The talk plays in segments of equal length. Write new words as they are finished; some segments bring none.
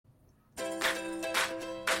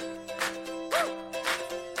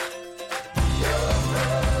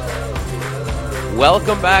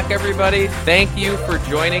Welcome back, everybody. Thank you for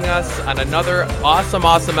joining us on another awesome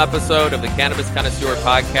episode of the Cannabis Connoisseur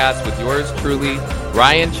Podcast with yours truly,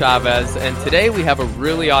 Ryan Chavez. And today we have a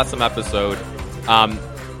really awesome episode.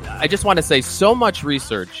 I just want to say so much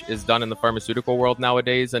research is done in the pharmaceutical world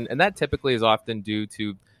nowadays, and that typically is often due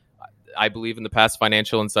to, I believe, in the past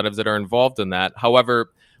financial incentives that are involved in that.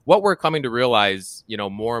 However, what we're coming to realize,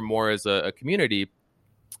 more and more as a community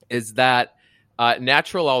is that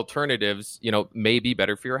natural alternatives, may be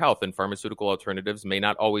better for your health, and pharmaceutical alternatives may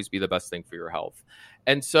not always be the best thing for your health.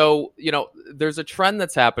 And so, there's a trend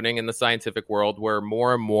that's happening in the scientific world where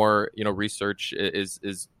more and more, research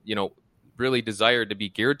is really desired to be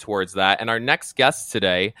geared towards that. And our next guests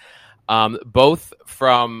today, both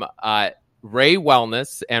from Ray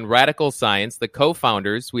Wellness and Radical Science, the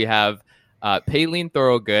co-founders, we have Payleen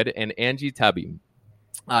Thorogood and Angie Tebby.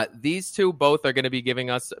 These two both are going to be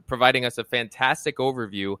providing us a fantastic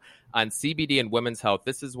overview on CBD and women's health.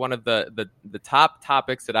 This is one of the top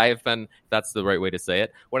topics that I have been, that's the right way to say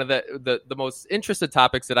it, one of the most interested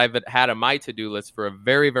topics that I've had on my to-do list for a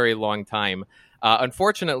very, very long time.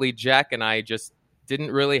 Unfortunately, Jack and I just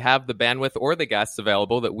didn't really have the bandwidth or the guests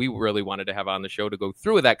available that we really wanted to have on the show to go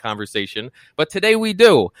through that conversation. But today we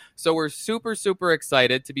do. So we're super, super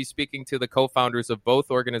excited to be speaking to the co-founders of both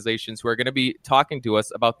organizations who are going to be talking to us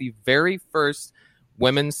about the very first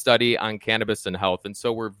women's study on cannabis and health. And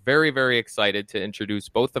so we're very, very excited to introduce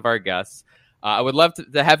both of our guests. I would love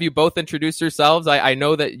to have you both introduce yourselves. I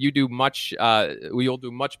know that you'll do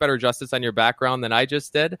much better justice on your background than I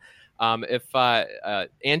just did.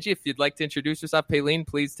 Angie, if you'd like to introduce yourself, Payleen,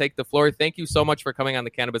 please take the floor. Thank you so much for coming on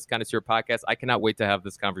the Cannabis Connoisseur Podcast. I cannot wait to have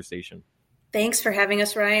this conversation. Thanks for having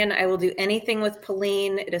us, Ryan. I will do anything with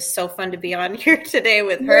Payleen. It is so fun to be on here today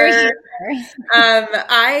with her.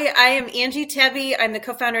 I am Angie Tebby. I'm the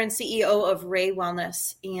co-founder and CEO of Ray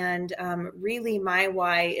Wellness. And really my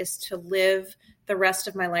why is to live the rest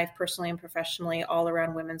of my life personally and professionally all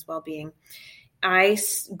around women's well-being. I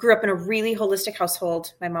grew up in a really holistic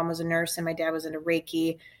household. My mom was a nurse and my dad was into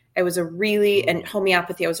Reiki. And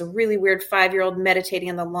homeopathy. I was a really weird 5-year-old meditating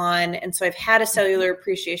on the lawn. And so I've had a cellular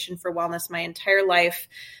appreciation for wellness my entire life,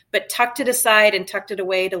 but tucked it aside and tucked it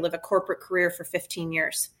away to live a corporate career for 15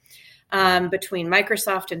 years. Between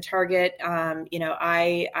Microsoft and Target,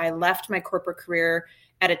 I left my corporate career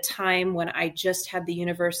at a time when I just had the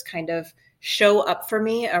universe kind of show up for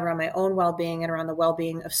me around my own well-being and around the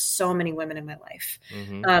well-being of so many women in my life.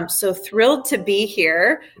 Mm-hmm. So thrilled to be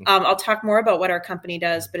here. I'll talk more about what our company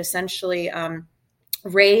does, but essentially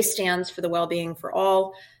RAY stands for the well-being for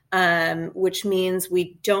all, which means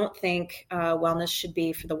we don't think wellness should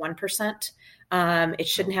be for the 1%. It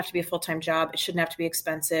shouldn't have to be a full-time job. It shouldn't have to be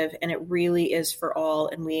expensive. And it really is for all.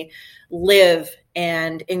 And we live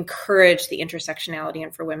and encourage the intersectionality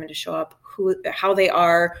and for women to show up how they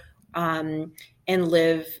are, and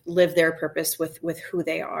live their purpose with who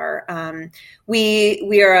they are. We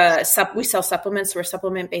sell supplements. We're a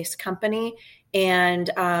supplement-based company. And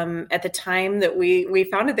at the time that we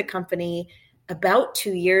founded the company about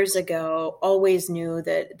 2 years ago, always knew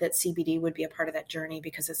that CBD would be a part of that journey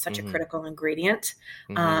because it's such a critical ingredient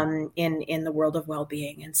in the world of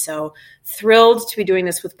well-being. And so thrilled to be doing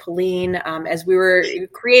this with Payleen. As we were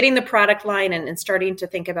creating the product line and starting to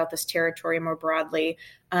think about this territory more broadly,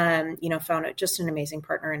 found it just an amazing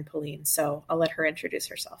partner in Payleen. So I'll let her introduce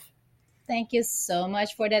herself. Thank you so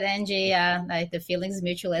much for that, Angie. The feelings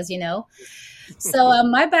mutual, as you know. So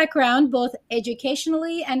my background, both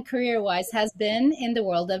educationally and career-wise, has been in the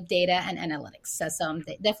world of data and analytics. So I'm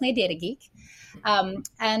definitely a data geek.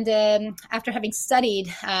 After having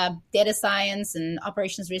studied data science and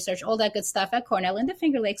operations research, all that good stuff at Cornell in the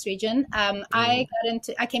Finger Lakes region, I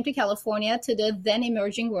came to California to the then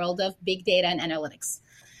emerging world of big data and analytics.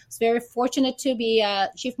 I was very fortunate to be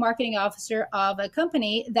chief marketing officer of a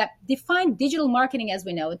company that defined digital marketing as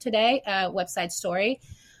we know it today, Website Story,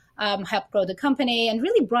 helped grow the company and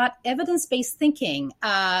really brought evidence-based thinking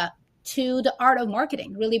to the art of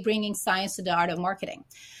marketing, really bringing science to the art of marketing.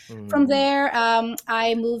 From there,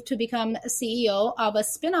 I moved to become CEO of a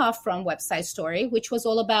spinoff from Website Story, which was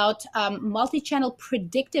all about multi-channel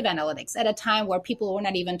predictive analytics at a time where people were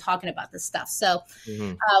not even talking about this stuff. So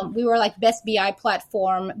we were like best BI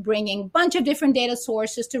platform, bringing a bunch of different data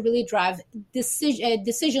sources to really drive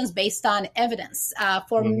decisions based on evidence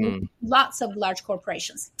for lots of large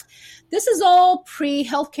corporations. This is all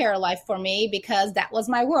pre-healthcare life for me because that was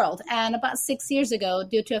my world. And about 6 years ago,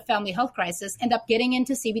 due to a family health crisis, ended up getting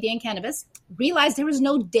into CBD and cannabis, realized there was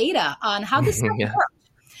no data on how this stuff worked.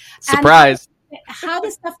 Surprise. And how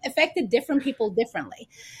this stuff affected different people differently.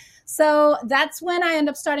 So that's when I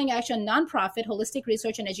ended up starting actually a nonprofit, Holistic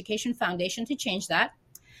Research and Education Foundation, to change that.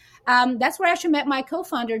 That's where I actually met my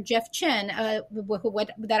co-founder, Jeff Chen,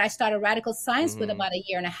 that I started Radical Science with about a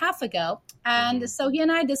year and a half ago. And so he and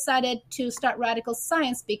I decided to start Radical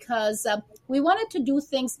Science because we wanted to do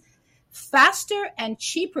things faster and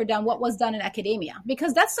cheaper than what was done in academia,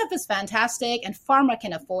 because that stuff is fantastic and pharma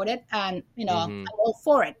can afford it. And, I'm all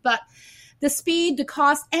for it. But the speed, the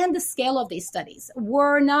cost, and the scale of these studies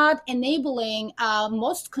were not enabling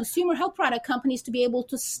most consumer health product companies to be able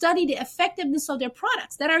to study the effectiveness of their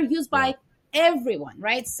products that are used by everyone,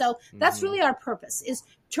 right? So that's really our purpose, is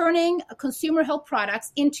turning consumer health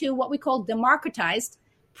products into what we call democratized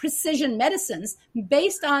precision medicines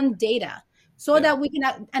based on data, so that we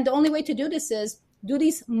can, and the only way to do this is do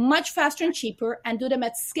these much faster and cheaper and do them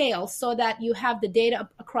at scale, so that you have the data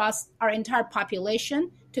across our entire population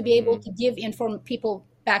to be able to give people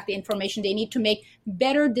back the information they need to make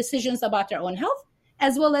better decisions about their own health,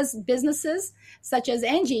 as well as businesses such as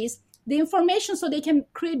Angie's, the information so they can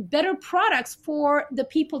create better products for the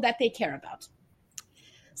people that they care about.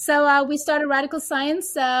 So we started Radical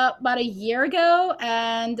Science about a year ago,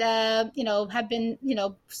 and have been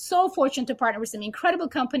so fortunate to partner with some incredible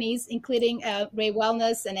companies, including Ray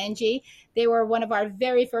Wellness and Angie. They were one of our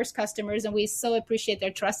very first customers, and we so appreciate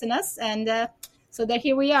their trust in us. And so that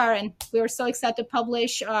here we are, and we were so excited to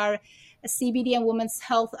publish our CBD and women's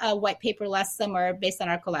health white paper last summer based on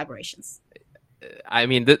our collaborations. I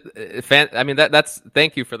mean, that's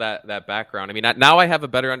thank you for that background. I mean, now I have a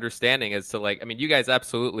better understanding as to you guys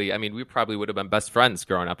absolutely. I mean, we probably would have been best friends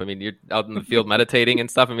growing up. I mean, you're out in the field meditating and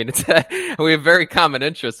stuff. I mean, we have very common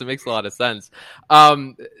interests. It makes a lot of sense.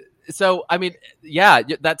 So, I mean, yeah,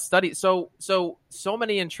 that study. So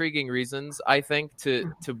many intriguing reasons, I think,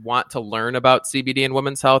 to want to learn about CBD and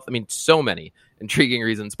women's health. I mean, so many intriguing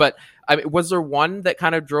reasons. But I mean, was there one that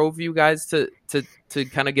kind of drove you guys to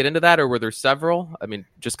kind of get into that, or were there several? I mean,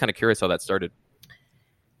 just kind of curious how that started.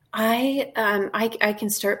 I can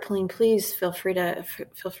start, Pauline. Please feel free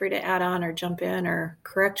to add on or jump in or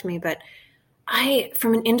correct me. But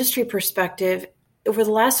from an industry perspective, over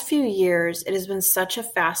the last few years, it has been such a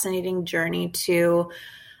fascinating journey to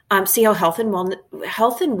see how health and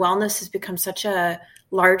wellness has become such a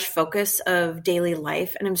large focus of daily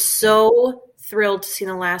life. And I'm so thrilled to see in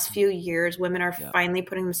the last few years, women are finally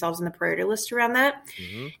putting themselves on the priority list around that.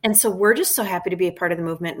 And so we're just so happy to be a part of the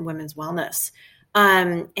movement in women's wellness.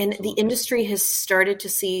 And the industry has started to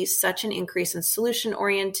see such an increase in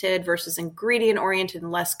solution-oriented versus ingredient-oriented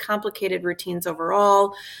and less complicated routines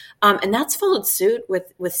overall. And that's followed suit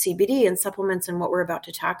with CBD and supplements and what we're about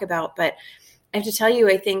to talk about. But I have to tell you,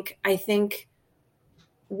 I think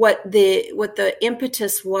what the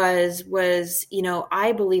impetus was,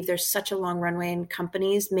 I believe there's such a long runway in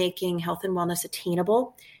companies making health and wellness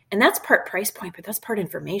attainable. And that's part price point, but that's part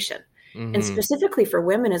information. And specifically for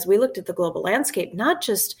women, as we looked at the global landscape, not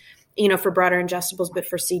just, for broader ingestibles, but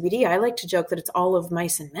for CBD, I like to joke that it's all of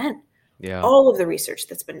mice and men, all of the research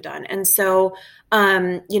that's been done. And so,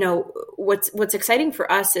 what's exciting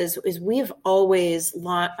for us is we've always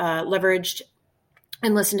leveraged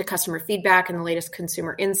and listen to customer feedback and the latest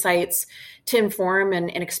consumer insights to inform and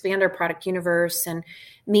expand our product universe and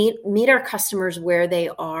meet our customers where they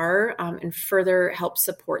are and further help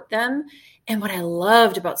support them. And what I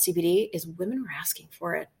loved about CBD is women were asking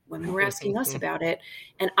for it. Women were asking us about it.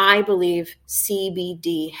 And I believe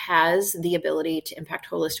CBD has the ability to impact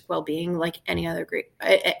holistic well-being unlike any other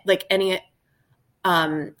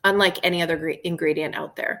ingredient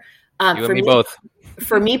out there. You and me both.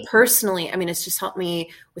 For me personally, I mean, it's just helped me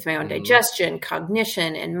with my own digestion,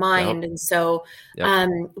 cognition, and mind. And so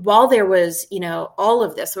while there was, all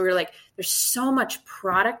of this, so we were like, there's so much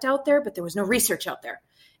product out there, but there was no research out there.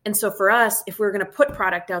 And so for us, if we're going to put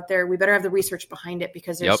product out there, we better have the research behind it,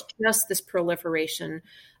 because there's just this proliferation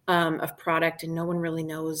of product, and no one really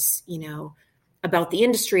knows, about the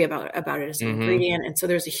industry, about it as an ingredient. And so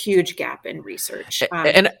there's a huge gap in research.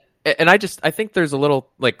 And I think there's a little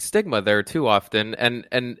stigma there too often.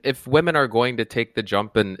 And if women are going to take the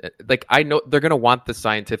jump and I know they're going to want the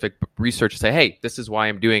scientific research to say, hey, this is why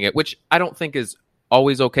I'm doing it, which I don't think is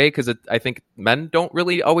always okay, because I think men don't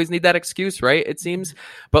really always need that excuse, right? It seems.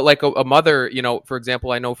 But a mother, for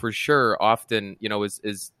example, I know for sure often,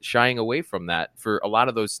 is shying away from that for a lot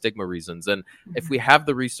of those stigma reasons. And if we have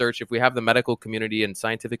the research, if we have the medical community and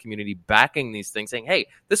scientific community backing these things, saying, hey,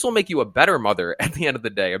 this will make you a better mother at the end of the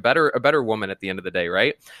day, a better woman at the end of the day,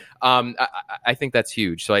 right? I think that's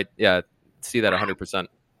huge. So I see that 100%.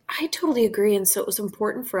 I totally agree. And so it was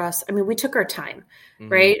important for us. I mean, we took our time, Mm-hmm.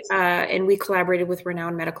 right? And we collaborated with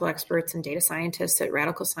renowned medical experts and data scientists at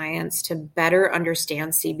Radical Science to better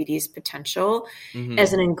understand CBD's potential Mm-hmm.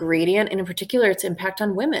 as an ingredient, and in particular, its impact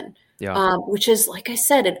on women, Yeah. which is, like I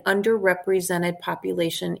said, an underrepresented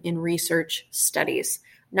population in research studies,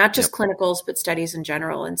 not just clinicals, but studies in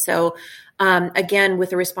general. And so, again, with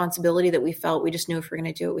the responsibility that we felt, we just knew if we're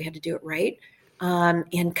going to do it, we had to do it right.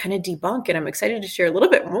 And kind of debunk. And I'm excited to share a little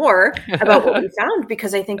bit more about what we found,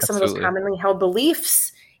 because I think some of those commonly held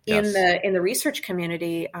beliefs in the research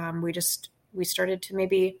community, we started to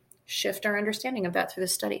maybe shift our understanding of that through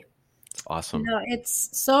this study. Awesome. No, it's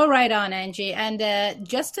so right on, Angie. And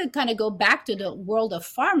just to kind of go back to the world of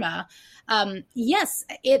pharma, yes,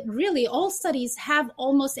 it really, all studies have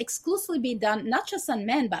almost exclusively been done, not just on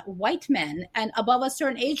men, but white men and above a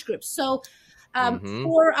certain age group. So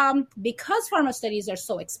because pharma studies are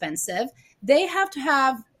so expensive, they have to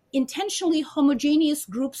have intentionally homogeneous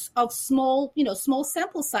groups of small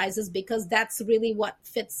sample sizes, because that's really what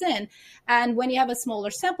fits in. And when you have a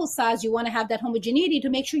smaller sample size, you want to have that homogeneity to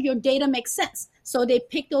make sure your data makes sense. So they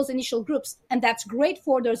pick those initial groups, and that's great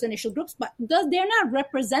for those initial groups, but they're not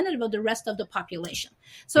representative of the rest of the population.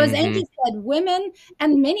 So as Angie said, women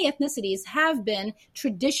and many ethnicities have been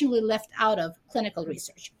traditionally left out of clinical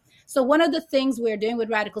research. So one of the things we're doing with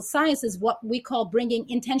Radical Science is what we call bringing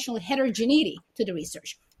intentional heterogeneity to the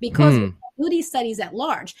research. Because we do these studies at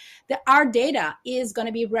large, that our data is going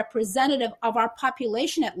to be representative of our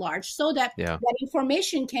population at large, so that that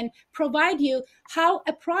information can provide you how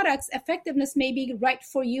a product's effectiveness may be right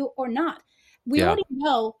for you or not. We already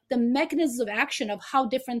know the mechanisms of action of how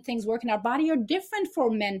different things work in our body are different for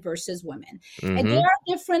men versus women. And there are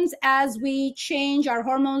differences as we change, our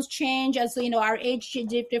hormones change, as our age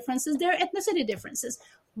differences, there are ethnicity differences.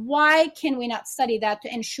 Why can we not study that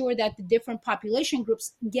to ensure that the different population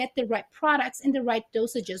groups get the right products and the right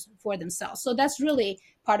dosages for themselves? So that's really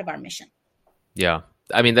part of our mission. Yeah.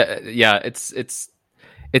 I mean,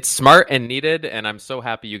 it's smart and needed, and I'm so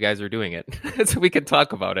happy you guys are doing it so we can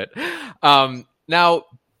talk about it. Now,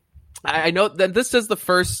 I know that this is the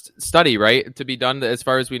first study, right, to be done, as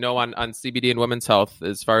far as we know, on CBD and women's health,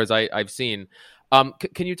 as far as I've seen.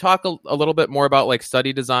 Can you talk a little bit more about like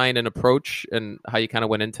study design and approach and how you kind of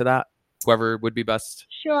went into that? Whoever would be best.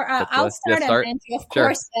 Sure. I'll start, and Angie, of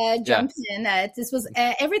course, jump in. This was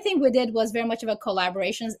everything we did was very much of a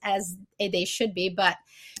collaboration, as they should be. But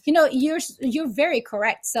you're very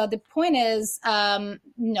correct. So the point is,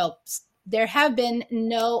 there have been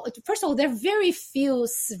first of all, there are very few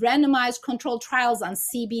randomized controlled trials on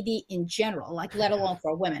CBD in general, like let alone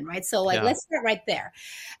for women, right? So let's start right there.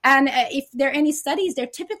 And if there are any studies, they're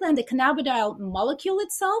typically on the cannabidiol molecule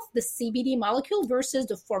itself, the CBD molecule, versus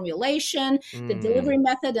the formulation, the delivery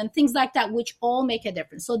method, and things like that, which all make a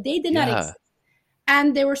difference. So they did not exist.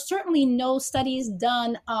 And there were certainly no studies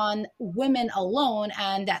done on women alone,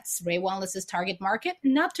 and that's Ray Wellness's target market.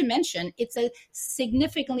 Not to mention, it's a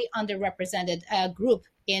significantly underrepresented group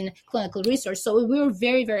in clinical research. So we were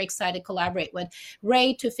very, very excited to collaborate with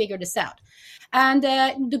Ray to figure this out. And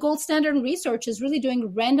the gold standard in research is really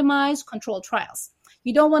doing randomized controlled trials.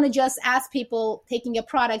 You don't want to just ask people taking a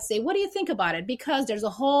product, say, what do you think about it? Because there's a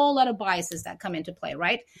whole lot of biases that come into play,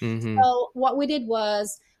 right? So what we did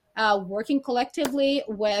was, working collectively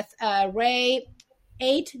with Ray,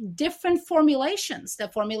 8 different formulations. The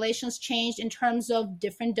formulations changed in terms of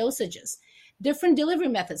different dosages, different delivery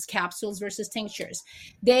methods, capsules versus tinctures.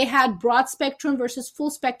 They had broad spectrum versus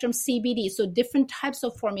full spectrum CBD, so different types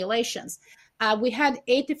of formulations. We had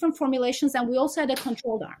 8 different formulations, and we also had a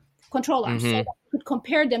control arm, so that we could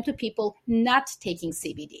compare them to people not taking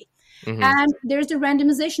CBD. And there's the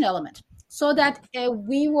randomization element, so that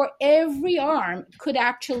every arm could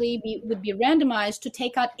actually would be randomized to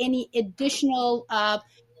take out any additional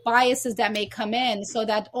biases that may come in, so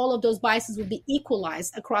that all of those biases would be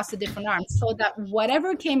equalized across the different arms, so that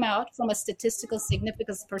whatever came out from a statistical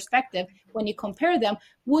significance perspective, when you compare them,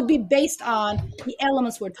 would be based on the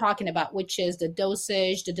elements we're talking about, which is the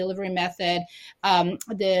dosage, the delivery method,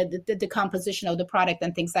 the composition of the product,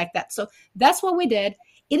 and things like that. So that's what we did.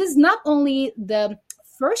 It is not only the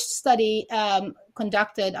first study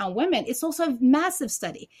conducted on women, it's also a massive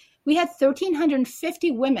study. We had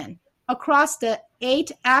 1,350 women across the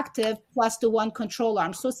 8 active plus the 1 control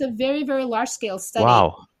arm. So it's a very, very large scale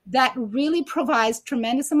study that really provides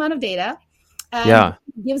tremendous amount of data and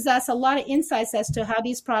gives us a lot of insights as to how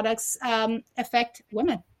these products affect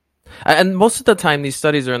women. And most of the time, these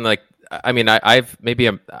studies are in like, I mean,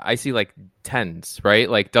 I see like tens, right?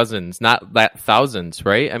 Like dozens, not that thousands,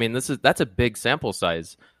 right? I mean, that's a big sample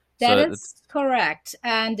size. That is correct.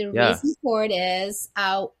 And the reason for it is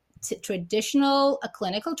traditional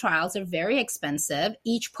clinical trials are very expensive.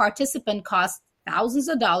 Each participant costs thousands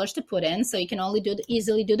of dollars to put in. So you can only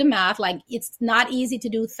easily do the math. Like, it's not easy to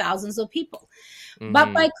do thousands of people. Mm-hmm.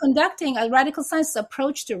 But by conducting a radical science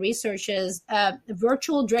approach to research is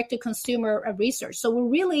virtual direct-to-consumer research. So we're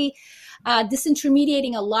really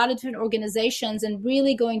disintermediating a lot of different organizations and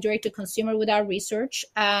really going direct-to-consumer with our research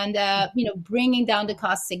and bringing down the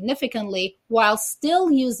cost significantly while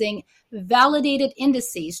still using validated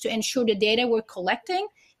indices to ensure the data we're collecting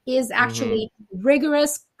is actually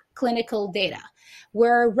rigorous clinical data.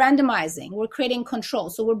 We're randomizing, we're creating control.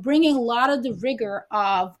 So we're bringing a lot of the rigor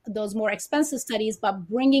of those more expensive studies, but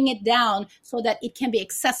bringing it down so that it can be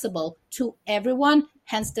accessible to everyone,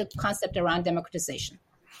 hence the concept around democratization.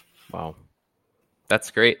 Wow.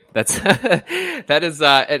 That's great. That's that is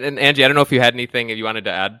and Angie, I don't know if you had anything you wanted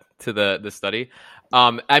to add to the study.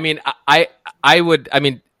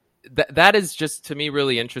 That is just, to me,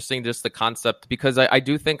 really interesting, just the concept, because I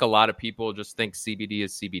do think a lot of people just think CBD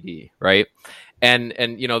is CBD, right? And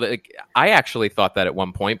I actually thought that at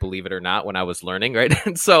one point, believe it or not, when I was learning, right?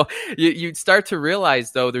 And so you start to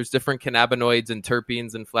realize, though, there's different cannabinoids and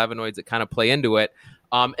terpenes and flavonoids that kind of play into it.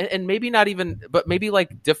 And maybe not even, but maybe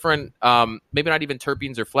like different, maybe not even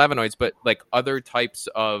terpenes or flavonoids, but like other types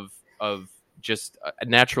of just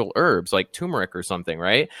natural herbs like turmeric or something,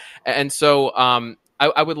 right? And so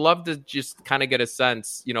I would love to just kind of get a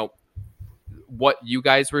sense, what you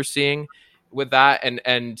guys were seeing with that,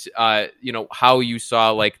 and how you saw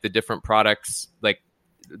like the different products, like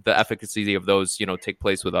the efficacy of those, take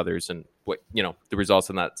place with others, and what, the results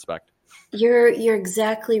in that aspect. You're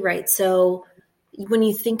exactly right. So when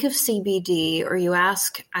you think of CBD, or you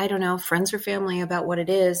ask, I don't know, friends or family about what it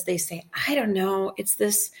is, they say, I don't know, it's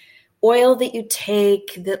this oil that you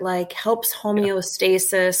take that like helps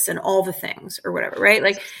homeostasis and all the things or whatever, right?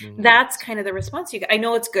 Like that's kind of the response you get. I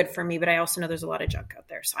know it's good for me, but I also know there's a lot of junk out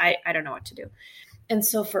there. So I don't know what to do. And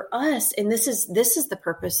so for us, and this is the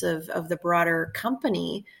purpose of the broader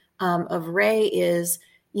company of Ray is,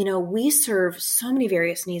 we serve so many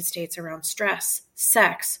various need states around stress,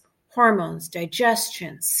 sex, hormones,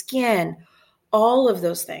 digestion, skin, all of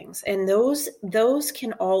those things. And those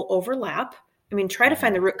can all overlap. I mean, try to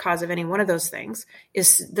find the root cause of any one of those things.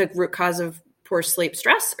 Is the root cause of poor sleep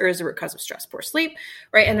stress, or is the root cause of stress poor sleep,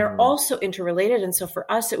 right? And they're also interrelated. And so for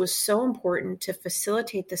us, it was so important to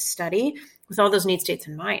facilitate the study with all those need states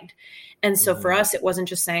in mind. And so for us, it wasn't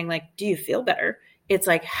just saying like, do you feel better? It's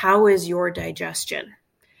like, how is your digestion?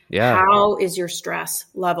 Yeah. How is your stress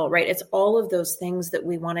level, right? It's all of those things that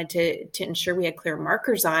we wanted to ensure we had clear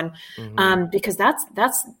markers on, because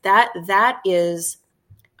that is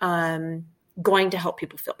going to help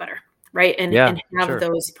people feel better, right? And have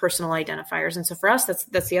those personal identifiers. And so for us,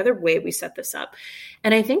 that's the other way we set this up.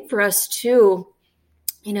 And I think for us too,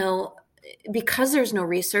 because there's no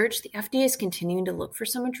research, the FDA is continuing to look for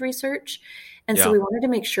so much research. And so we wanted to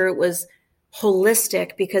make sure it was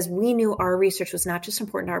holistic, because we knew our research was not just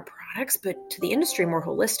important to our products, but to the industry more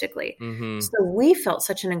holistically. So we felt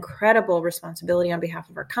such an incredible responsibility on behalf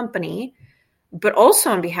of our company, but also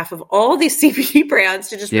on behalf of all these CBD brands,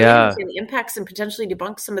 to just really understand the impacts and potentially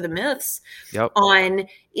debunk some of the myths on,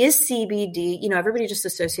 is CBD, everybody just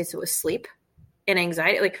associates it with sleep and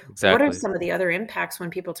anxiety. Like, what are some of the other impacts when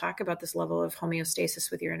people talk about this level of homeostasis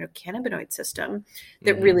with your endocannabinoid system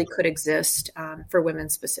that really could exist for women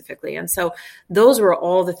specifically? And so those were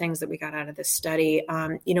all the things that we got out of this study.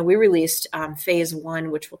 We released phase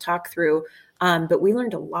 1, which we'll talk through. But we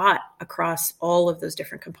learned a lot across all of those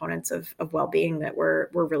different components of well-being that we're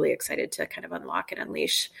really excited to kind of unlock and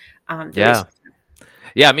unleash.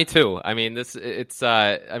 Yeah, me too. I mean,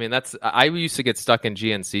 I used to get stuck in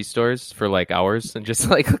GNC stores for like hours and just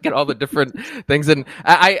like look at all the different things. And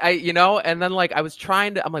and then like I was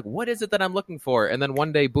I'm like, what is it that I'm looking for? And then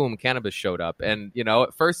one day, boom, cannabis showed up. And,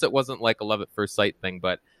 at first it wasn't like a love at first sight thing,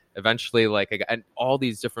 but eventually and all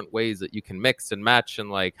these different ways that you can mix and match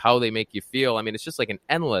and like how they make you feel. I mean, it's just like an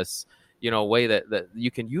endless, way that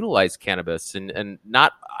you can utilize cannabis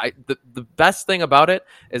the best thing about it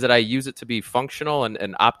is that I use it to be functional and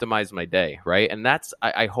optimize my day. Right. And that's,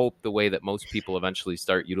 I hope, the way that most people eventually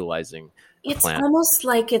start utilizing It's almost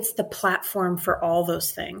like it's the platform for all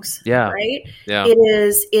those things. Yeah. Right? Yeah. It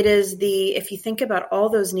is if you think about all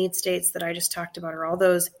those need states that I just talked about, or all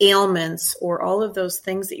those ailments, or all of those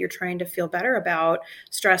things that you're trying to feel better about,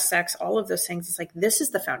 stress, sex, all of those things, it's like, this is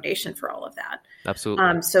the foundation for all of that.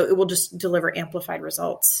 Absolutely. So it will just deliver amplified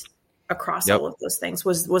results across all of those things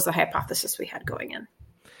was the hypothesis we had going in.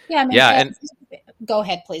 Yeah. And go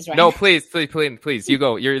ahead, please, Ryan. No, please. You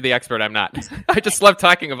go. You're the expert. I'm not. I just love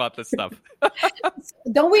talking about this stuff.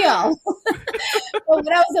 Don't we all? But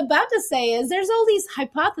what I was about to say is there's all these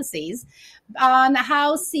hypotheses on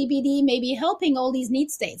how CBD may be helping all these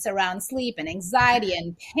need states around sleep and anxiety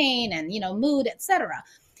and pain and, mood, etc.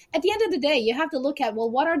 At the end of the day, you have to look at, well,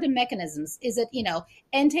 what are the mechanisms? Is it,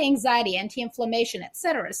 anti-anxiety, anti-inflammation,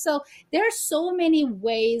 etc. So there are so many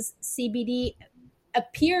ways CBD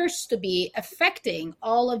appears to be affecting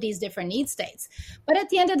all of these different need states. But at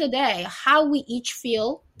the end of the day, how we each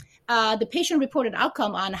feel, the patient-reported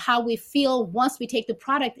outcome on how we feel once we take the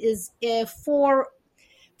product is for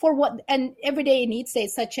what an everyday need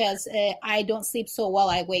states such as I don't sleep so well,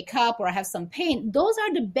 I wake up, or I have some pain. Those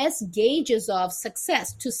are the best gauges of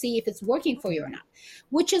success to see if it's working for you or not,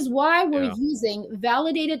 which is why we're using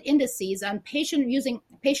validated indices on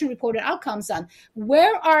patient-reported outcomes on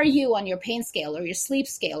where are you on your pain scale or your sleep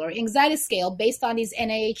scale or anxiety scale based on these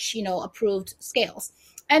NIH, approved scales.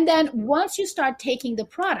 And then once you start taking the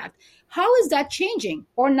product, how is that changing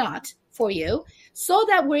or not for you, so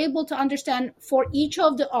that we're able to understand for each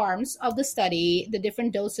of the arms of the study, the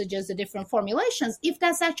different dosages, the different formulations, if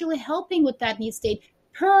that's actually helping with that need state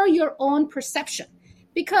per your own perception.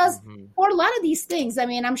 Because for a lot of these things, I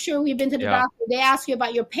mean, I'm sure we've been to the doctor, they ask you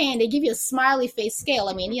about your pain, they give you a smiley face scale.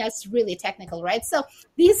 I mean, it's really technical, right? So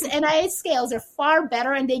these NIH scales are far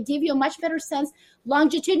better, and they give you a much better sense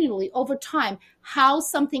longitudinally over time how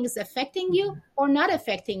something is affecting you or not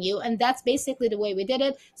affecting you. And that's basically the way we did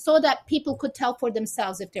it, so that people could tell for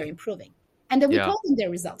themselves if they're improving. And then we told them their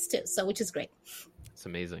results too, so which is great. It's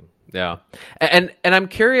amazing. Yeah. And I'm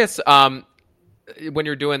curious, when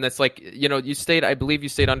you're doing this, like, I believe you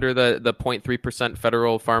stayed under the 0.3%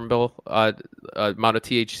 federal farm bill amount of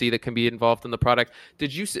THC that can be involved in the product.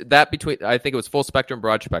 Did you see that between, I think it was full spectrum,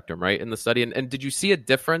 broad spectrum, right, in the study? And did you see a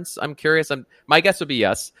difference? I'm curious. My guess would be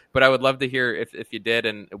yes, but I would love to hear if you did,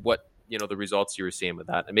 and what, the results you were seeing with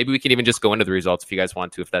that. And maybe we can even just go into the results if you guys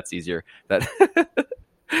want to, if that's easier.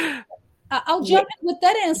 I'll jump in with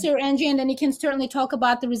that answer, Angie, and then you can certainly talk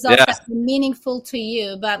about the results that are meaningful to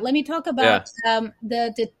you. But let me talk about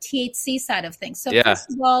the THC side of things. So first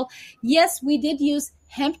of all, yes, we did use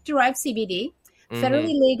hemp-derived CBD,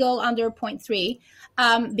 federally legal under 0.3,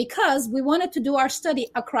 because we wanted to do our study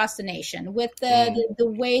across the nation. With the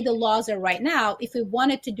way the laws are right now, if we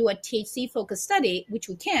wanted to do a THC-focused study, which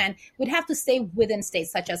we can, we'd have to stay within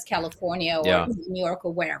states such as California or New York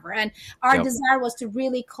or wherever. And our desire was to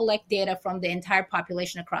really collect data from the entire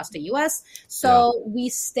population across the U.S. So we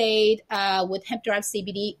stayed with hemp-derived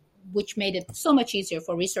CBD, which made it so much easier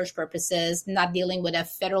for research purposes, not dealing with a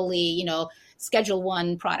federally, Schedule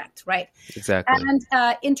 1 product, right? Exactly.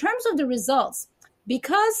 And in terms of the results,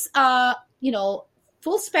 because,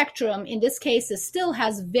 full spectrum in this case still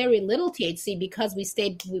has very little THC because we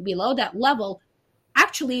stayed below that level.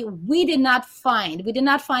 Actually, we did not find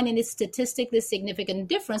any statistically significant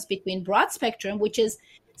difference between broad spectrum, which is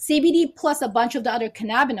CBD plus a bunch of the other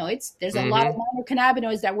cannabinoids. There's a lot of minor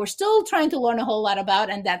cannabinoids that we're still trying to learn a whole lot about,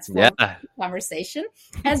 and that's for conversation,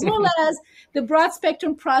 as well as the broad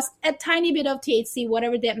spectrum plus a tiny bit of THC,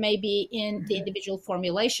 whatever that may be in the individual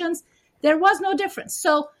formulations. There was no difference.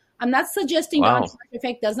 So I'm not suggesting the entourage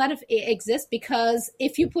effect does not exist, because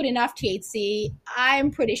if you put enough THC, I'm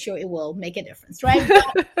pretty sure it will make a difference, right?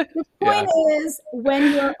 But the point is,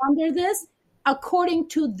 when you're under this, according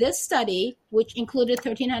to this study, which included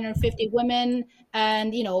 1,350 women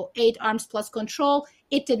and, 8 arms plus control,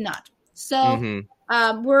 it did not. So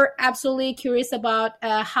we're absolutely curious about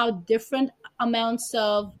how different amounts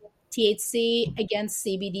of THC against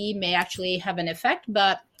CBD may actually have an effect,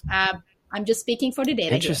 but I'm just speaking for the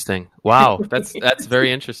data. Interesting. Wow. That's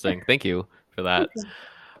very interesting. Thank you for that.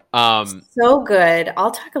 So good.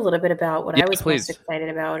 I'll talk a little bit about what I was most excited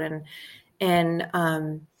about. And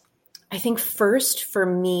I think first for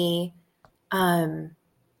me, we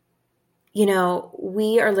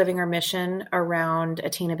are living our mission around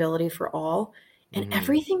attainability for all. And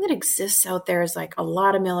everything that exists out there is like a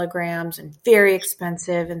lot of milligrams and very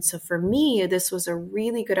expensive. And so for me, this was a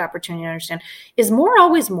really good opportunity to understand, is more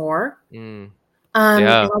always more? And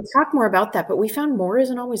I'll talk more about that, but we found more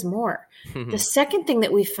isn't always more. The second thing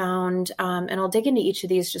that we found, and I'll dig into each of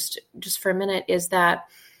these just for a minute, is that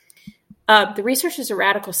the researchers at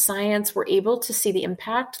Radical Science were able to see the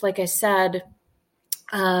impact, like I said,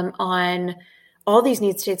 on all these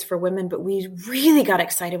need states for women, but we really got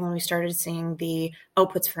excited when we started seeing the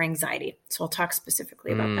outputs for anxiety. So I'll talk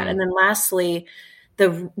specifically about that. And then lastly,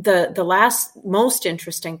 the last most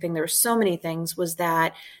interesting thing, there were so many things, was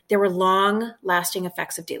that there were long lasting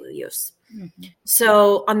effects of daily use.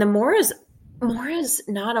 So on the more is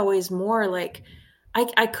not always more, like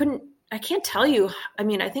I couldn't I can't tell you. I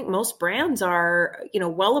mean, I think most brands are,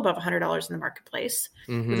 well above $100 in the marketplace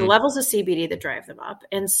with the levels of CBD that drive them up.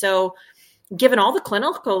 And so given all the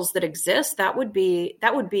clinicals that exist, that would be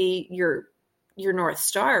your North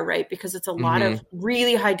Star, right? Because it's a lot of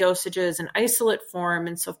really high dosages and isolate form.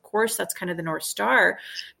 And so of course that's kind of the North Star.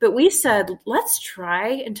 But we said, let's try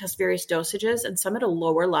and test various dosages and some at a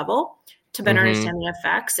lower level to better understand the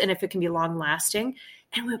effects and if it can be long lasting.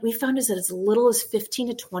 And what we found is that as little as 15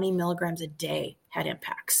 to 20 milligrams a day had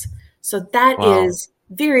impacts. So that is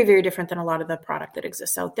very, very different than a lot of the product that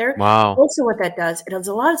exists out there. Wow. Also what that does, it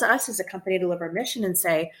allows us as a company to live our mission and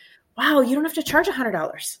say, wow, you don't have to charge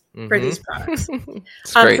 $100 for these products.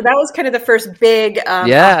 So that was kind of the first big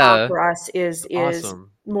aha for us is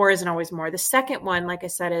awesome. More isn't always more. The second one, like I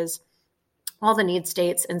said, is all the need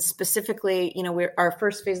states. And specifically, our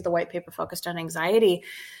first phase of the white paper focused on anxiety.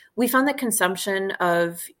 We found that consumption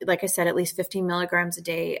of, like I said, at least 15 milligrams a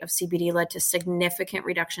day of CBD led to significant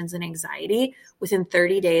reductions in anxiety within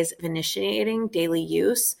 30 days of initiating daily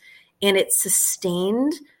use. And it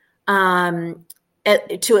sustained to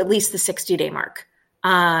at least the 60-day mark.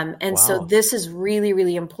 So this is really,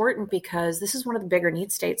 really important because this is one of the bigger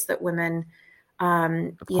need states that women,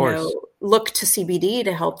 look to CBD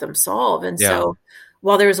to help them solve. And so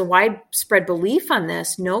while there's a widespread belief on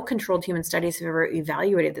this, no controlled human studies have ever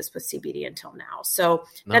evaluated this with CBD until now. So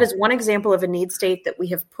that is one example of a need state that we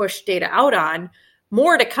have pushed data out on.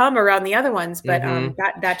 More to come around the other ones, but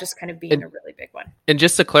that just kind of being a really big one. And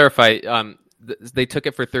just to clarify, they took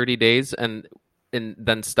it for 30 days and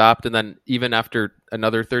then stopped, and then even after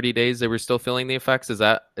another 30 days, they were still feeling the effects. Is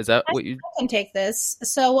that what you? I can take this.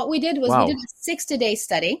 So what we did was we did a 60-day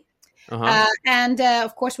study. And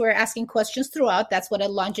of course, we're asking questions throughout. That's what a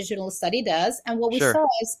longitudinal study does. And what we saw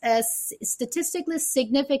is statistically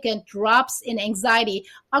significant drops in anxiety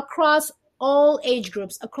across all age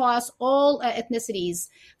groups, across all ethnicities,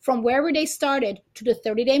 from wherever they started to the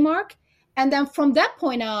 30-day mark. And then from that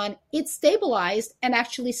point on, it stabilized and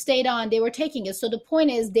actually stayed on. They were taking it. So the point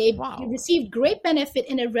is they received great benefit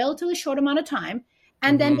in a relatively short amount of time.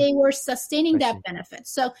 And then they were sustaining that benefit.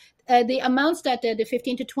 So the amounts that the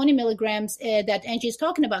 15 to 20 milligrams that Angie is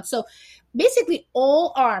talking about. So basically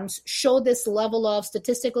all arms show this level of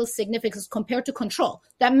statistical significance compared to control.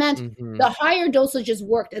 That meant the higher dosages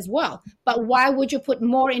worked as well. But why would you put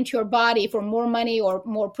more into your body for more money or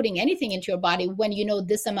more putting anything into your body when you know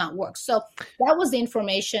this amount works? So that was the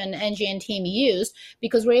information Angie and team used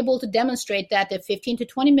because we're able to demonstrate that the 15 to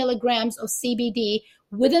 20 milligrams of CBD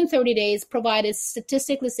within 30 days provided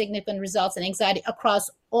statistically significant results in anxiety across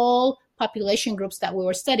all population groups that we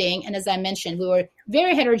were studying. And as I mentioned, we were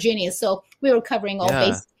very heterogeneous. So we were covering all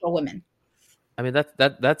bases for women. I mean,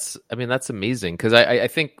 that's amazing. Cause I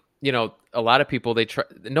think, a lot of people,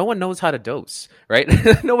 no one knows how to dose, right?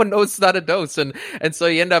 No one knows how to dose. And so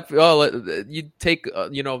you end up, you take,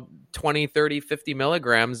 20, 30, 50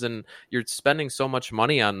 milligrams and you're spending so much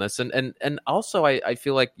money on this. And also I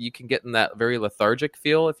feel like you can get in that very lethargic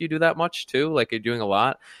feel if you do that much too, like you're doing a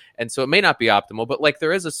lot. And so it may not be optimal, but like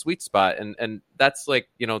there is a sweet spot. And that's like,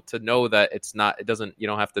 to know that you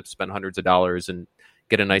don't have to spend hundreds of dollars and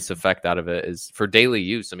get a nice effect out of it is for daily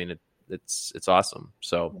use. I mean, it's awesome.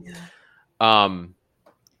 So,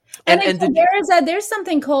 there's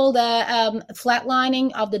something called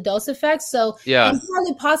flatlining of the dose effect. So it's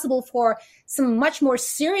probably possible for some much more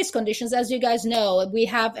serious conditions. As you guys know, we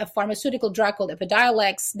have a pharmaceutical drug called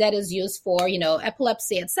Epidiolex that is used for,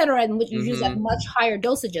 epilepsy, et cetera, and which you use at much higher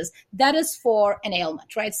dosages. That is for an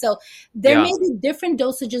ailment, right? So there may be different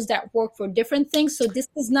dosages that work for different things. So this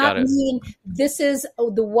does not mean this is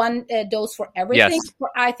the one dose for everything. Yes.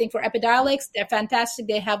 I think for Epidiolex, they're fantastic.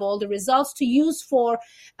 They have all the results to use for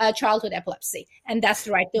childhood epilepsy, and that's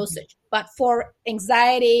the right dosage. But for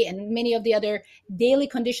anxiety and many of the other daily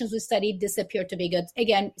conditions we studied, this appeared to be good.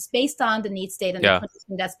 Again, it's based on the need state and the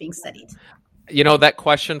condition that's being studied. That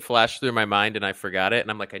question flashed through my mind and I forgot it.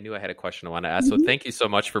 And I'm like, I knew I had a question I want to ask. So thank you so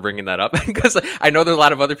much for bringing that up because I know that a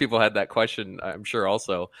lot of other people had that question, I'm sure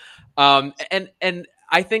also. And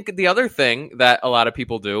I think the other thing that a lot of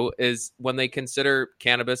people do is when they consider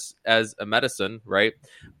cannabis as a medicine, right?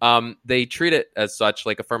 They treat it as such,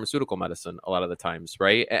 like a pharmaceutical medicine a lot of the times,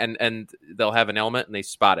 right? And they'll have an ailment and they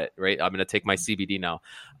spot it, right? I'm going to take my CBD now.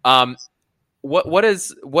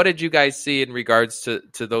 What did you guys see in regards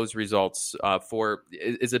to those results?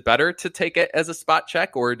 Is it better to take it as a spot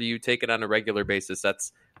check or do you take it on a regular basis?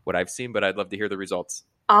 That's what I've seen, but I'd love to hear the results.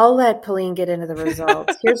 I'll let Pauline get into the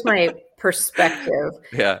results. Here's my perspective.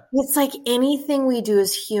 Yeah. It's like anything we do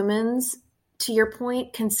as humans, to your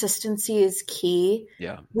point, consistency is key.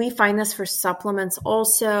 Yeah. We find this for supplements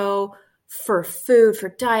also, for food, for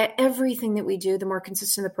diet, everything that we do, the more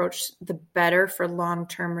consistent approach, the better for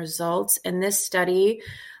long-term results. In this study,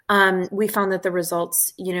 we found that the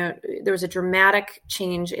results, there was a dramatic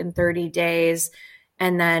change in 30 days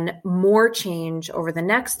and then more change over the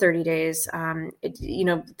next 30 days.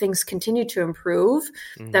 Things continue to improve,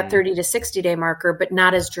 that 30 to 60 day marker, but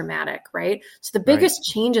not as dramatic, right? So the biggest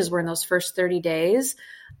changes were in those first 30 days.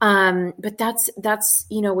 But that's,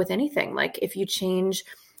 with anything, like if you change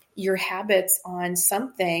your habits on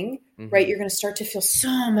something, right, you're going to start to feel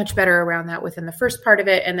so much better around that within the first part of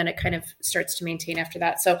it. And then it kind of starts to maintain after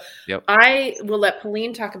that. So I will let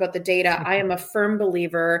Pauline talk about the data. I am a firm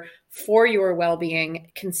believer for your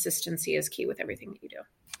well-being. Consistency is key with everything that you do.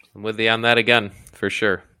 I'm with you on that again, for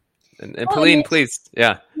sure. And Pauline, please.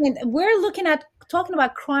 Yeah. We're talking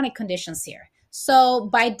about chronic conditions here. So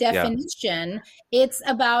by definition, it's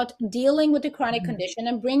about dealing with the chronic condition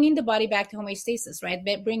and bringing the body back to homeostasis, right?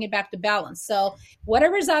 Bring it back to balance. So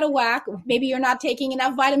whatever's out of whack, maybe you're not taking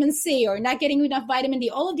enough vitamin C or not getting enough vitamin D,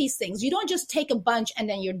 all of these things. You don't just take a bunch and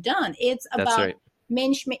then you're done. It's about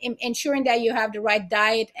ensuring that you have the right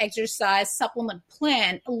diet, exercise, supplement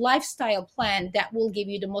plan, a lifestyle plan that will give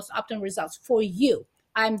you the most optimal results for you.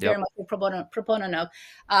 I'm very much a proponent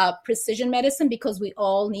of precision medicine because we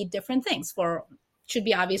all need different things should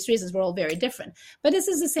be obvious reasons. We're all very different. But this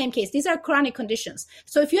is the same case. These are chronic conditions.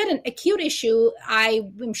 So if you had an acute issue,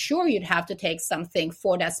 I'm sure you'd have to take something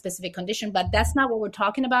for that specific condition, but that's not what we're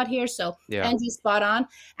talking about here. So Angie's spot on.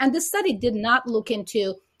 And this study did not look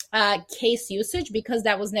into case usage because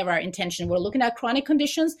that was never our intention. We're looking at chronic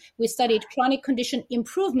conditions. We studied chronic condition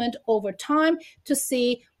improvement over time to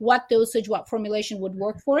see what dosage, what formulation would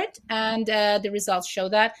work for it. And the results show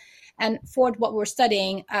that. And for what we're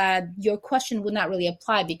studying, your question would not really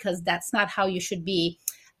apply because that's not how you should be,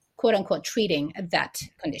 quote unquote, treating that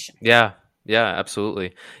condition. Yeah,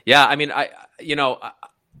 absolutely. Yeah, I mean,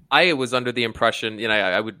 I was under the impression,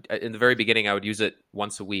 I would, in the very beginning, I would use it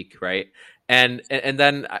once a week, right? And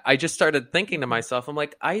then I just started thinking to myself, I'm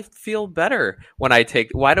like, I feel better when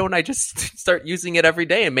why don't I just start using it every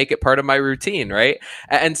day and make it part of my routine, right?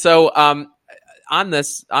 And so on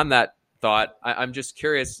that thought, I'm just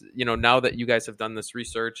curious, now that you guys have done this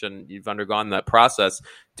research and you've undergone that process,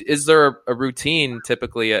 is there a routine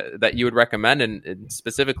typically that you would recommend, and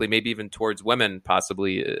specifically maybe even towards women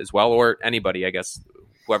possibly as well, or anybody, I guess,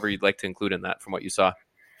 whoever you'd like to include in that from what you saw?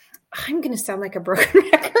 I'm going to sound like a broken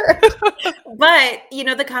record, but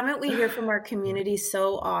the comment we hear from our community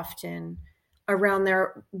so often around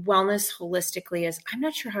their wellness holistically is, I'm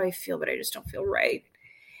not sure how I feel, but I just don't feel right.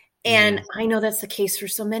 And I know that's the case for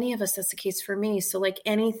so many of us. That's the case for me. So like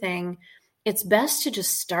anything, it's best to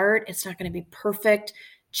just start. It's not going to be perfect.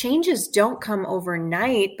 Changes don't come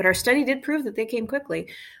overnight, but our study did prove that they came quickly.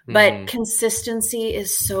 But consistency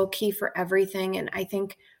is so key for everything. And I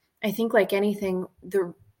think like anything,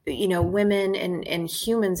 women and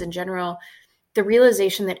humans in general, the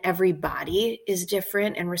realization that every body is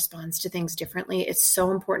different and responds to things differently, it's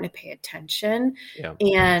so important to pay attention. Yeah.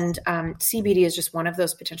 And CBD is just one of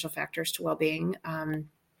those potential factors to well-being.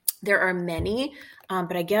 There are many,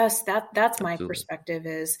 but I guess that's my perspective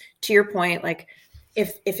is, to your point, like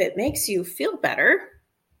if it makes you feel better,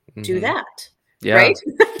 do that. Yeah. Right?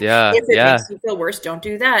 Yeah. If it makes you feel worse, don't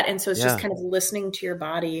do that. And so it's just kind of listening to your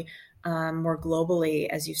body more globally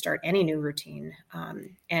as you start any new routine.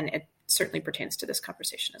 And it certainly pertains to this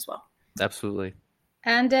conversation as well. Absolutely.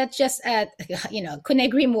 And couldn't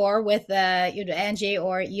agree more with Angie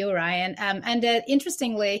or you, Ryan. And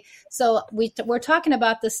interestingly, so we're talking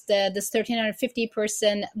about this 1,350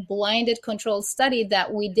 person blinded controlled study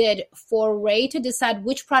that we did for Ray to decide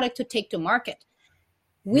which product to take to market.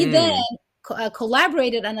 We then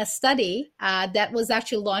collaborated on a study that was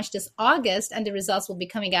actually launched this August, and the results will be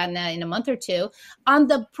coming out in a month or two, on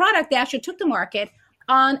the product they actually took to market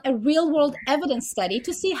on a real world evidence study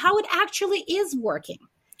to see how it actually is working.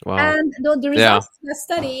 Wow. And the results of the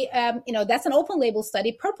study, that's an open label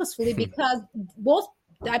study purposefully because both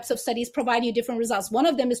types of studies provide you different results. One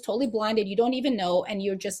of them is totally blinded. You don't even know. And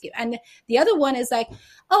and the other one is like,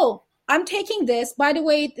 oh, I'm taking this. By the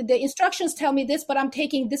way, the instructions tell me this, but I'm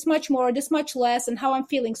taking this much more, this much less, and how I'm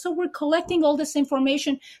feeling. So we're collecting all this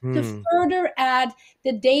information to further add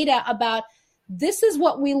the data about this is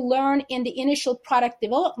what we learn in the initial product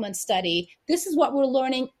development study. This is what we're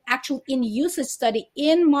learning actually in usage study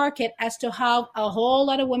in market as to how a whole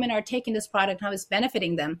lot of women are taking this product, how it's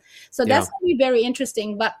benefiting them. So that's going to be very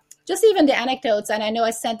interesting. But just even the anecdotes, and I know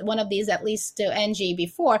I sent one of these at least to Angie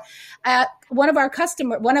before, one of our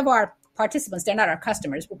participants, they're not our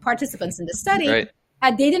customers, but participants in the study, right.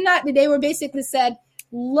 They were basically said,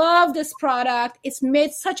 love this product. It's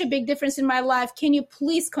made such a big difference in my life. Can you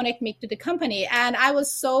please connect me to the company? And I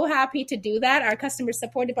was so happy to do that. Our customer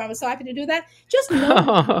support department was so happy to do that. Just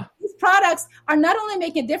know these products are not only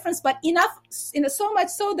making a difference, but enough, so much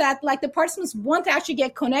so that like the participants want to actually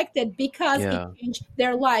get connected because it changed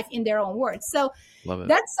their life in their own words. So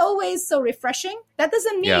that's always so refreshing. That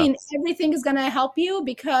doesn't mean everything is going to help you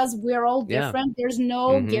because we're all different. There's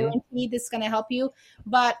no guarantee this is going to help you,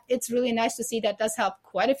 but it's really nice to see that does help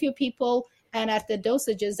quite a few people. And at the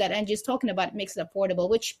dosages that Angie's talking about, it makes it affordable,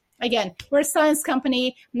 which again, we're a science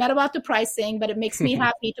company, not about the pricing, but it makes me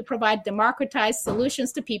happy to provide democratized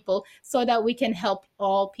solutions to people so that we can help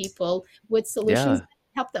all people with solutions that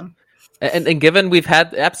help them. And given we've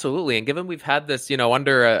had this,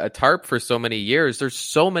 under a tarp for so many years, there's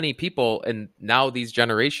so many people, and now these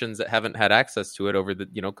generations that haven't had access to it over the,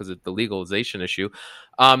 because of the legalization issue.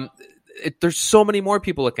 There's so many more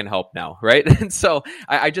people that can help now, right? And so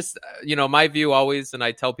I just, my view always, and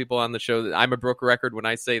I tell people on the show that I'm a broken record when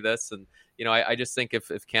I say this, and I just think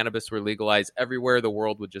if cannabis were legalized everywhere, the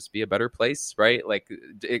world would just be a better place, right? Like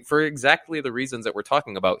for exactly the reasons that we're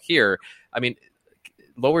talking about here. I mean,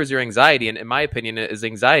 lowers your anxiety, and in my opinion,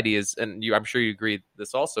 anxiety is, and I'm sure you agree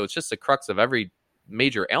this also, it's just the crux of every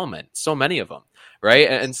major ailment. So many of them, right?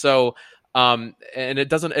 And so. And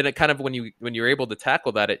it kind of, when you're able to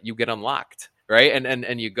tackle that, you get unlocked, right?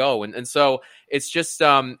 And you go. And so it's just,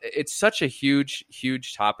 it's such a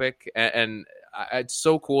huge topic. And it's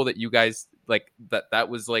so cool that you guys like that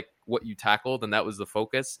was like what you tackled and that was the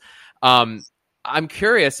focus. I'm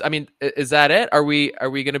curious. I mean, is that it? Are we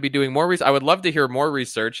going to be doing more research? I would love to hear more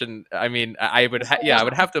research. And I mean, I would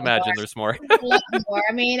have to imagine there's more.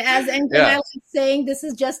 I mean, as Angela was saying, this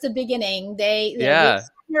is just the beginning. They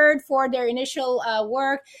for their initial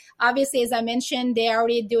work. Obviously, as I mentioned, they're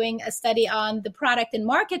already doing a study on the product and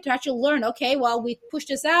market to actually learn, okay, well, we pushed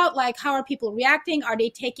this out, like how are people reacting? Are they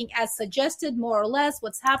taking as suggested, more or less?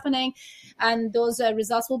 What's happening? And those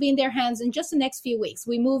results will be in their hands in just the next few weeks.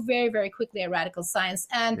 We move very, very quickly at Radical Science.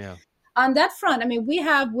 And on that front, I mean,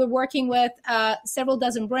 we're working with several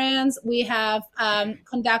dozen brands. We have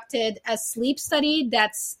conducted a sleep study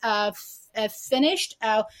that's finished.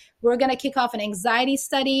 We're going to kick off an anxiety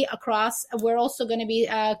study across. We're also going to be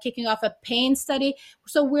kicking off a pain study.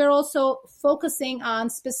 So we're also focusing on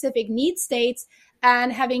specific need states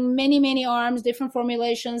and having many, many arms, different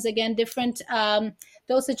formulations, again, different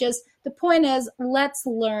dosages. The point is, let's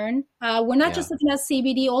learn. We're not just looking at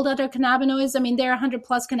CBD, all the other cannabinoids. I mean, there are 100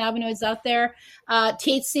 plus cannabinoids out there,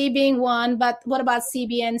 THC being one, but what about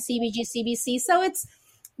CBN, CBG, CBC? So it's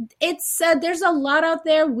there's a lot out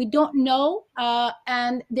there we don't know,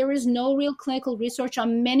 and there is no real clinical research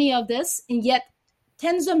on many of this, and yet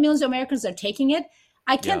tens of millions of Americans are taking it.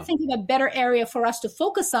 I can't think of a better area for us to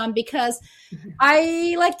focus on because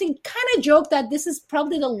I like to kind of joke that this is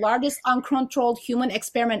probably the largest uncontrolled human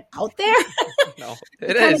experiment out there. No,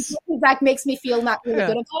 it is. In fact, makes me feel not really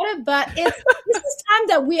good about it. But this is time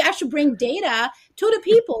that we actually bring data to the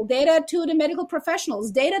people, data to the medical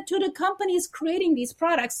professionals, data to the companies creating these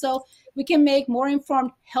products so we can make more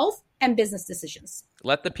informed health and business decisions.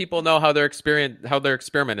 Let the people know how their experiment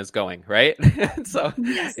is going, right? So,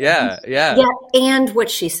 yeah. And what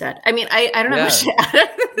she said. I mean, I don't know much to add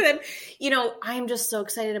other than, I'm just so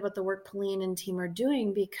excited about the work Pauline and team are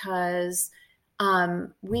doing because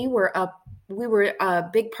we were a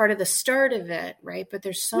big part of the start of it, right? But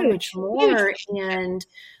there's so much more, and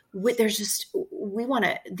we want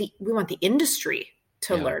the industry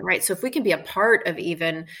to learn, right? So if we can be a part of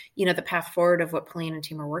even, the path forward of what Pauline and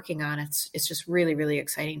team are working on, it's just really, really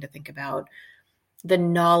exciting to think about the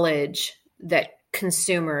knowledge that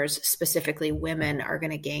consumers, specifically women, are going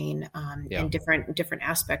to gain in different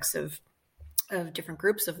aspects of different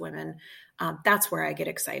groups of women. That's where I get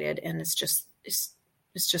excited, and it's just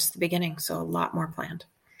the beginning. So a lot more planned.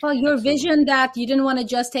 Well, your vision that you didn't want to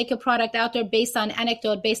just take a product out there based on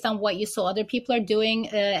anecdote, based on what you saw other people are doing,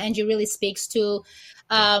 Angie, really speaks to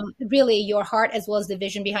really your heart as well as the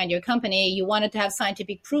vision behind your company. You wanted to have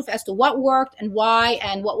scientific proof as to what worked and why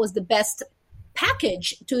and what was the best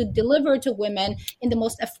package to deliver to women in the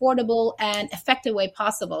most affordable and effective way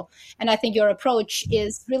possible. And I think your approach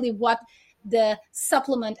is really what the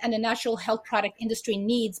supplement and the natural health product industry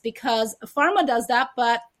needs, because pharma does that,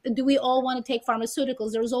 but do we all want to take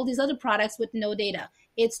pharmaceuticals? There's all these other products with no data.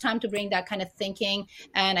 It's time to bring that kind of thinking,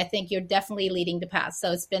 and I think you're definitely leading the path.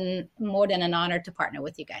 So it's been more than an honor to partner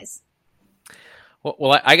with you guys.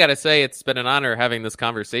 Well, I got to say, it's been an honor having this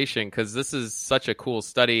conversation because this is such a cool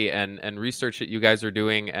study and research that you guys are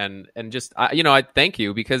doing. And just, I thank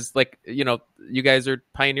you because you guys are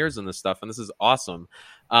pioneers in this stuff and this is awesome.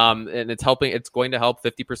 and it's going to help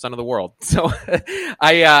 50% of the world. So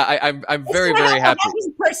I'm very, very happy.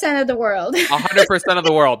 100% of the world. 100% of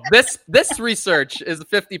the world. This research is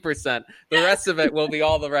 50%. The rest of it will be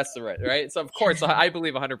all the rest of it, right? So of course I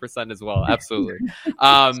believe 100% as well. Absolutely.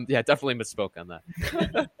 Yeah, definitely misspoke on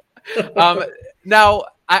that. Now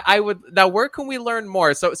where can we learn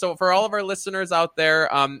more? So for all of our listeners out there,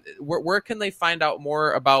 where can they find out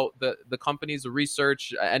more about the company's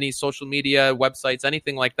research, any social media, websites,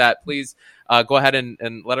 anything like that? Please go ahead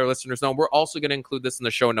and let our listeners know. We're also going to include this in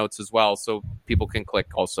the show notes as well, so people can click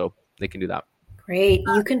also. They can do that. Great.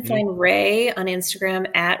 You can find Ray on Instagram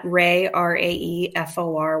at Ray,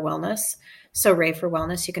 RAEFOR Wellness. So Ray for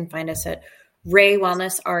Wellness. You can find us at Ray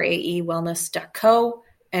Wellness, RAE Wellness.co.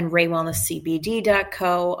 and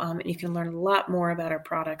raywellnesscbd.co. And you can learn a lot more about our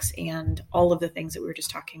products and all of the things that we were just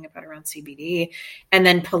talking about around CBD. And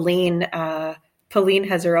then Pauline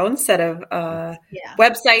has her own set of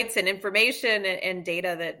websites and information and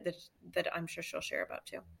data that I'm sure she'll share about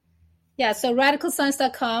too. Yeah, so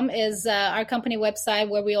radicalscience.com is our company website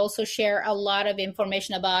where we also share a lot of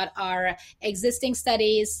information about our existing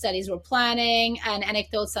studies we're planning, and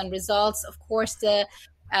anecdotes and results. Of course, the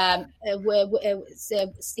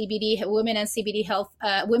CBD,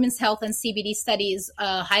 women's health and CBD studies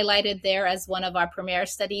highlighted there as one of our premier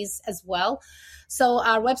studies as well. So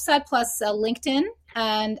our website plus LinkedIn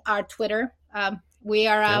and our Twitter. We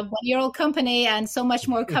are a one-year-old company, and so much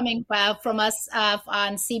more coming from us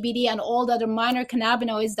on CBD and all the other minor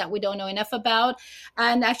cannabinoids that we don't know enough about,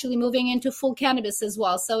 and actually moving into full cannabis as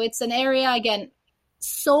well. So it's an area, again,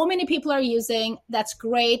 so many people are using. That's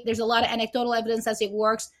great. There's a lot of anecdotal evidence as it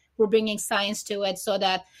works. We're bringing science to it so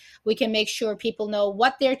that we can make sure people know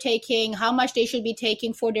what they're taking, how much they should be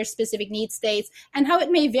taking for their specific need states, and how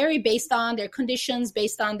it may vary based on their conditions,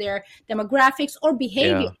 based on their demographics or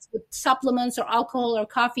behaviors with supplements or alcohol or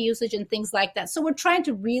coffee usage and things like that. So we're trying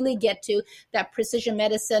to really get to that precision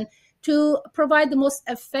medicine to provide the most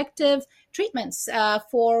effective treatments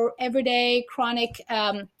for everyday chronic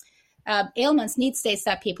ailments, need states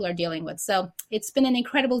that people are dealing with. So it's been an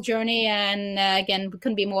incredible journey. And again, we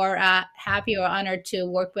couldn't be more happy or honored to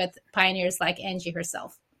work with pioneers like Angie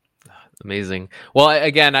herself. Amazing. Well,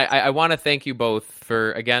 again, I want to thank you both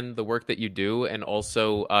for, again, the work that you do, and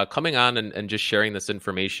also coming on and just sharing this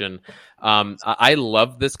information. I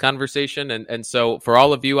love this conversation. And so for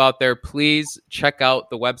all of you out there, please check out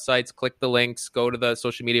the websites, click the links, go to the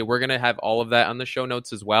social media. We're going to have all of that on the show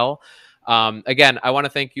notes as well. Again, I want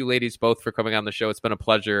to thank you ladies both for coming on the show. It's been a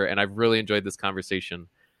pleasure, and I've really enjoyed this conversation.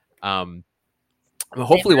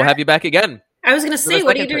 Hopefully we'll have you back again. I was going to say,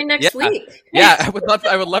 what are you doing next week? Yeah, I would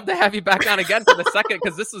love to have you back on again for the second,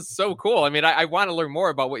 because this is so cool. I mean, I want to learn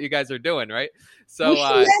more about what you guys are doing, right? So we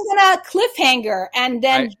should end on a cliffhanger and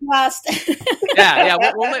then just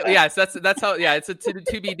that's how it's a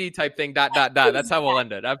TBD type thing. ... That's how we'll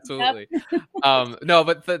end it. Absolutely. No,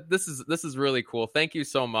 but this is really cool. Thank you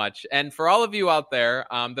so much, and for all of you out there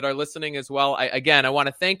that are listening as well. I want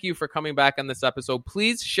to thank you for coming back on this episode.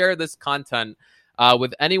 Please share this content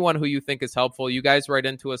with anyone who you think is helpful. You guys write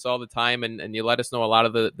into us all the time, and you let us know a lot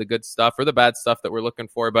of the good stuff or the bad stuff that we're looking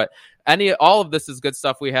for. But all of this is good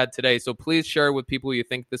stuff we had today. So please share with people you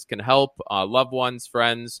think this can help, loved ones,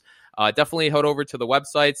 friends. Definitely head over to the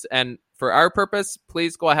websites. And for our purpose,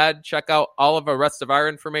 please go ahead, check out all of the rest of our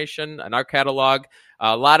information and our catalog.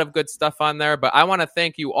 A lot of good stuff on there. But I want to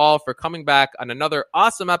thank you all for coming back on another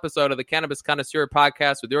awesome episode of the Cannabis Connoisseur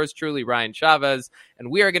Podcast with yours truly, Ryan Chavez.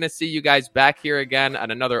 And we are going to see you guys back here again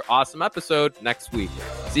on another awesome episode next week.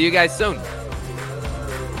 See you guys soon.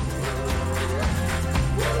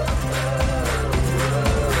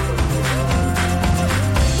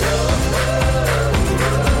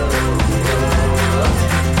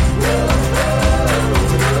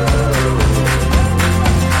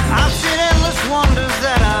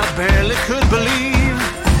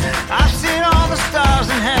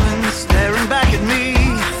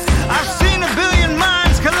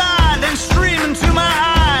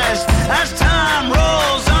 As time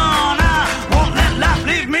rolls on, I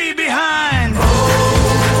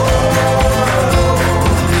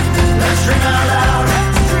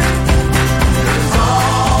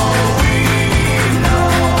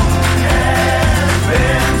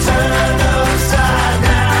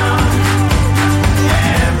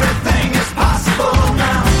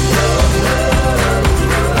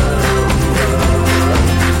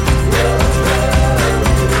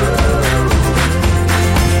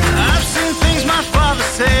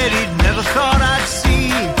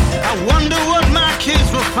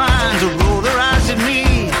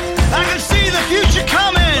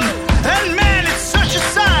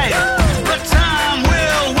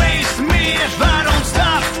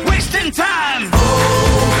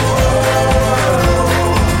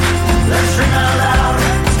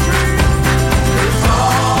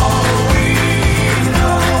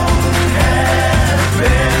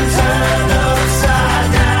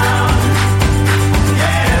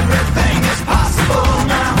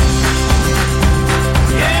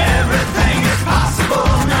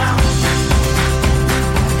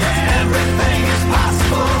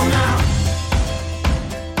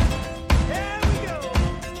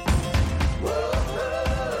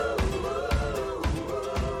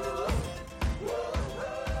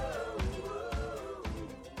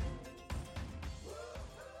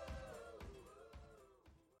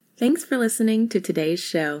Thanks for listening to today's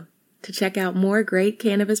show. To check out more great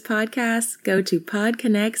cannabis podcasts, go to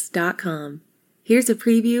podconnects.com. Here's a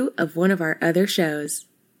preview of one of our other shows.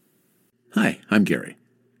 Hi, I'm Gary,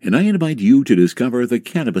 and I invite you to discover the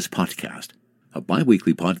Cannabis Podcast, a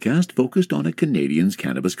bi-weekly podcast focused on a Canadian's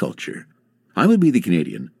cannabis culture. I would be the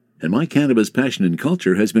Canadian, and my cannabis passion and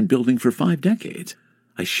culture has been building for 5 decades.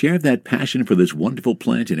 I share that passion for this wonderful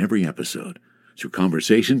plant in every episode, through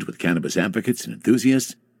conversations with cannabis advocates and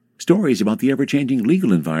enthusiasts, stories about the ever-changing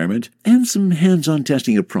legal environment, and some hands-on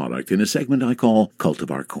testing of product in a segment I call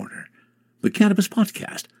Cultivar Corner. The Cannabis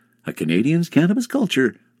Podcast, a Canadian's cannabis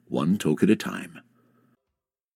culture, one toke at a time.